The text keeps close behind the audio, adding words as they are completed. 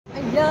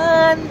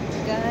Yan,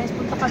 guys,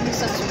 punta kami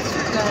sa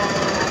Swetzerland.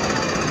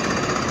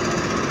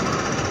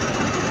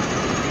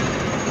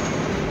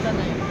 Punta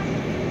na yun.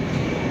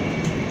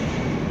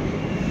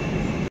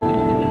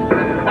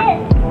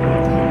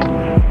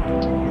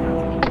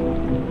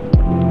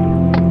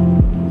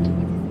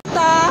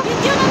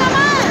 Video na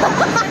naman!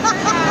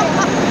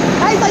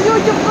 Ay, sa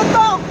YouTube ko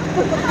to!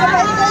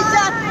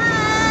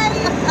 Hi!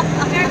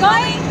 We're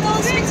going to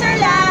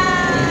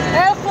Switzerland!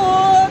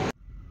 Airport!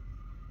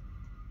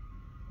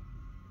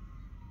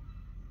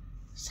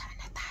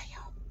 Sana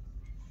tayo.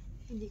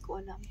 Hindi ko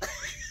alam.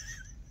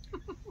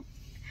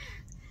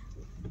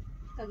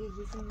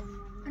 Kagigising lang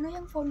naman. Ano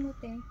yung phone mo,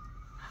 te?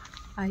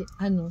 Ay,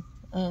 ano?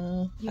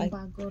 Yung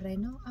bago,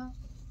 Reno? Ah.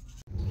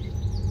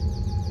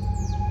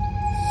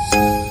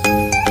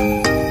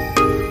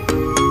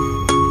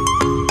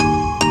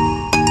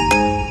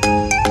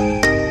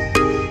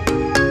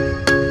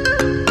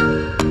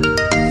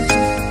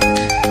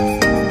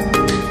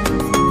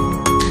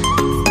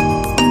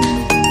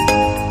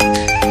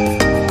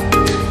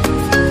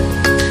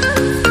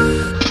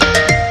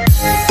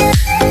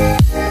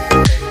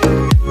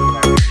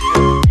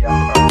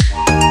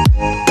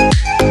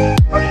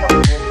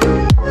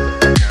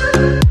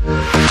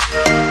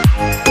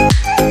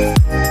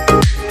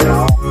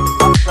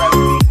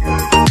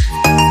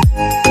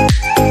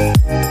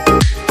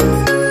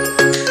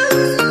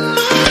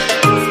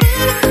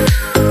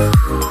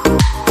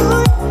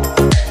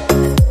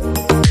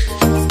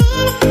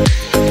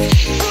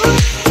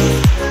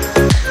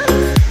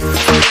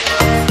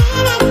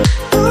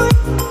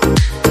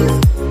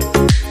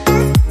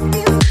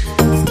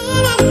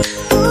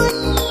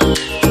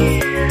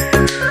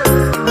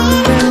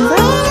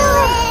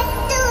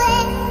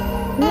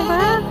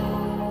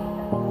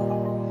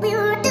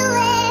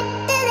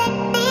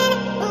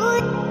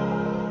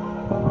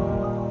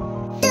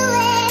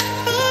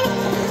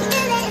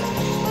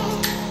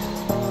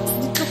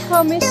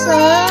 Kami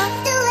sa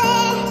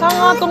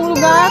nga tong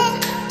lugar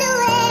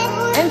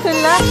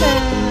Swetzerland.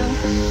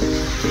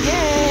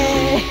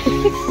 Yay!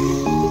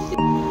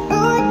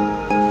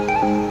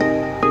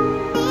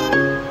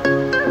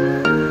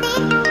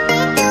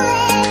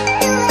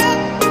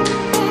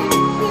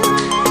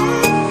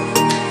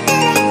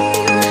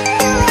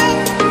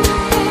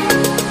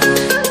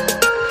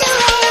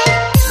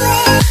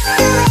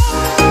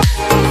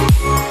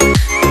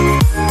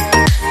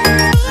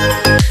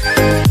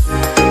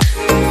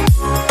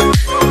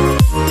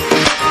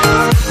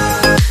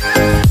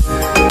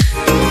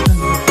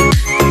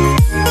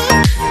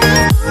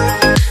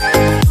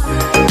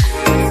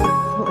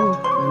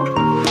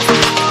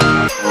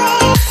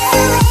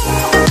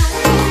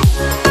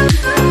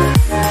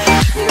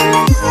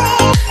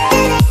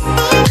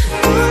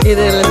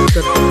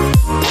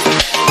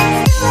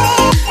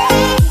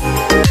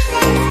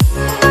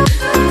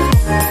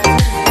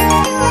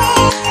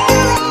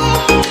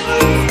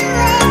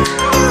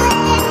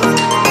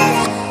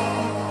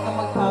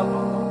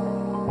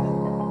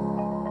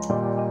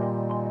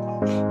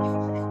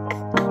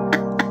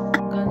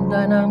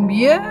 Ganda ng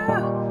view.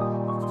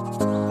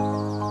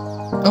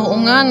 Oo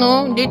nga,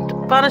 no? Dito,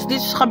 para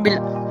dito sa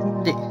kabila.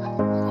 Hindi.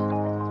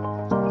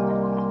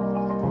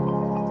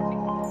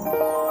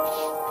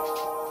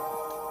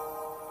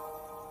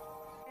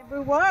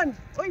 Everyone!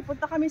 Uy,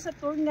 punta kami sa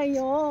tour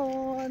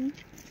ngayon.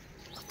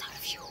 Look at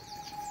the view.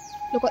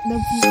 Look at the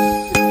view.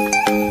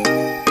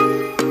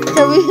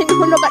 Sabihin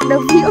mo, look at the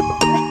view.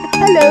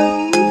 Hello!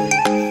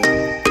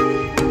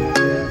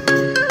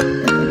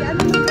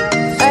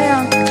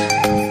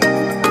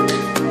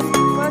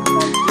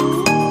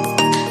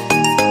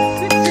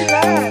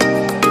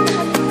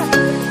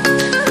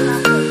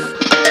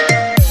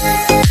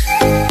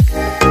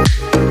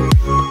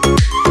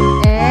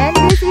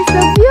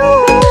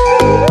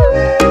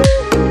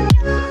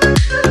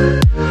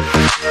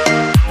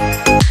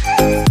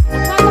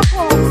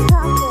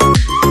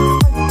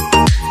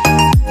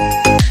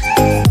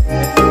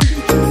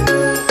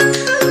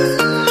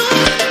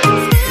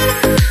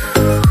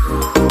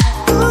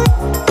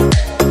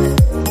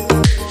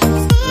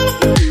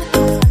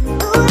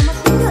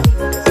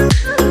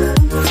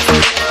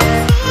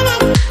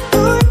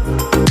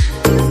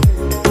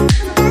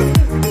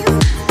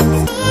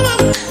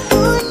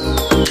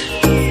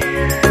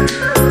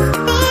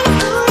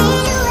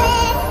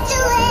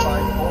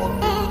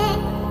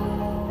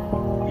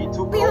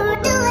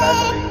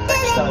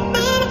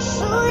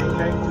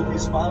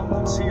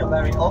 Mountains here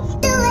very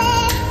often,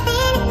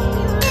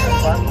 and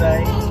one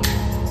day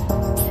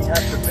he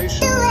had the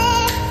vision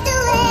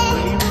of a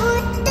dream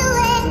to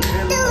build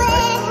a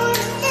record.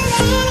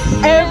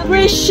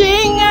 Every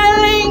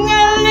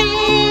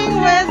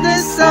shing-a-ling-a-ling with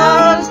the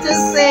songs to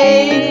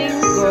sing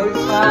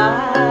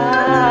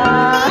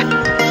goodbye.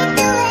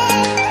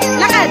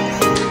 Lakad!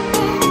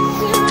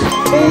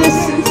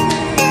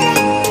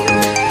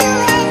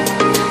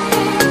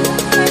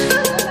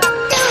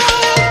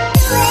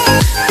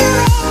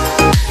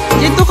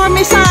 Dito kami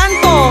saan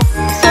to?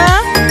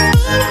 Sa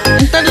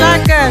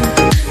Interlaken.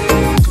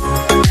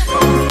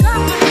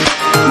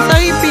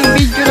 Interlaken.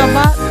 Video na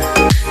ba?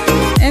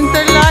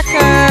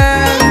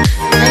 Interlaken.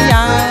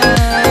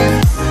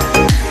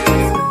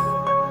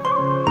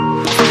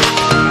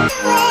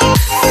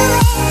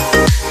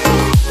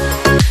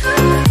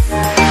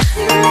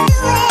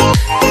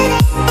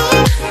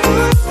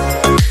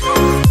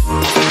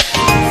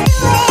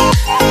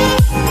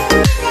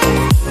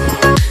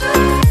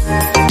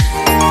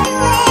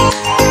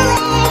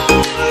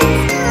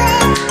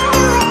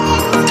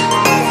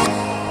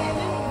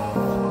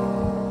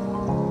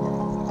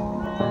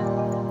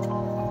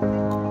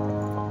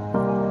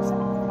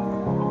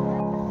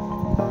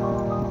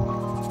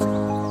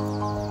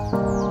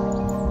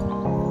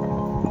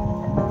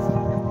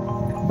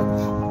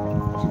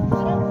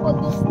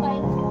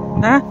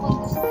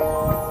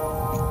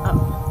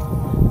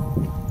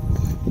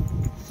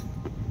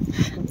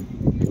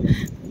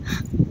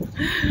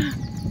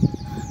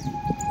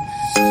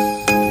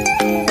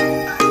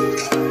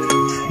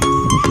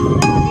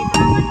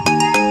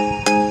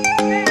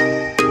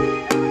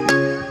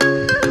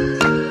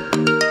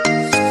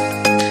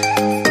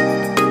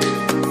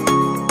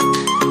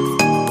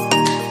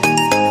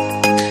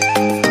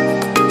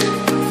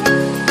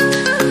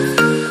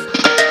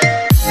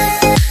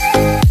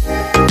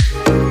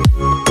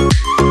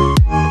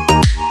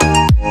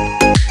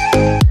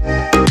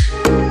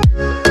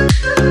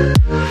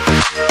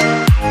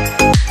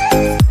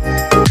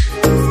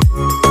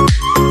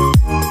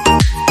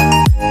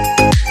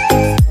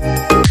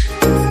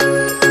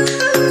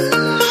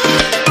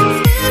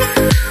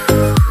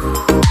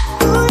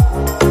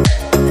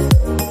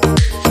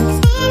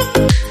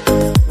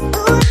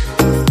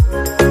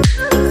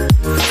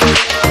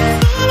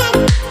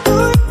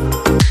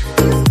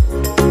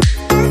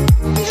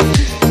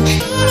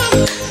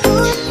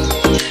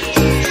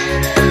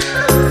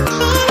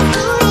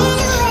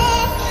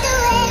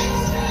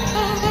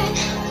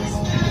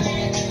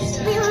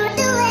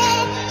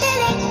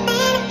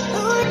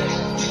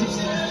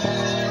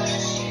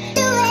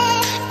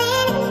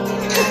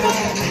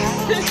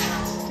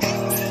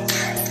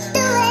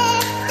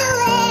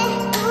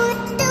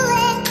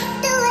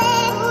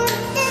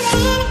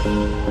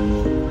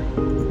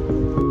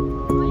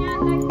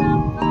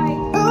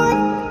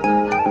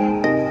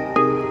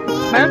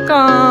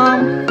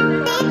 Welcome!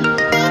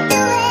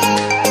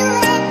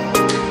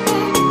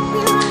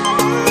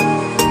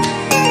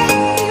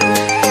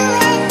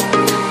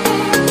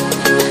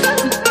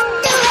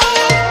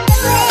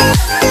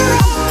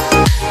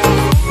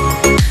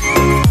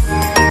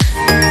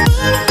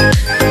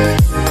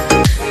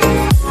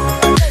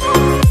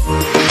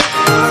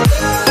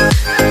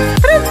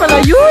 Keren pala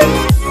yun!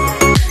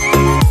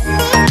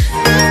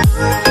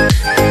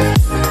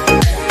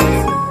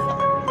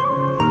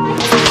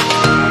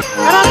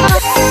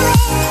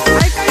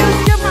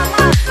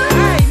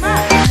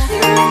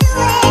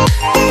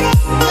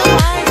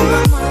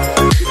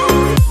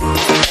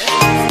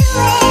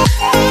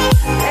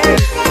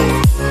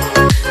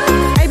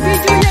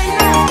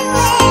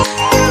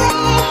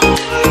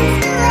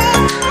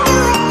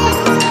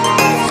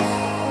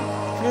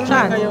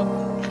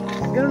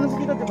 Ganun lang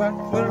kita, diba?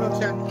 Ganun lang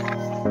siya.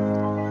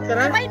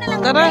 Tara? Sabay na lang.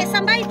 Tara.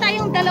 Sabay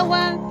tayong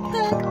dalawa.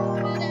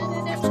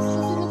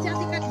 Susunod si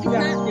Ate Kat,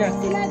 gitna. Yeah.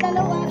 Sila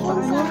dalawa.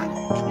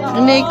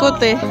 Iniikot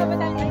eh.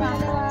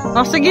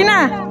 Oh, sige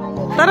na.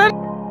 Tara.